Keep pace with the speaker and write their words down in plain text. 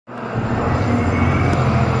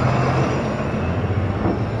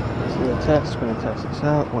Let's do a test. We're gonna test this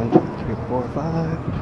out. 1, 2, 3, 4, 5.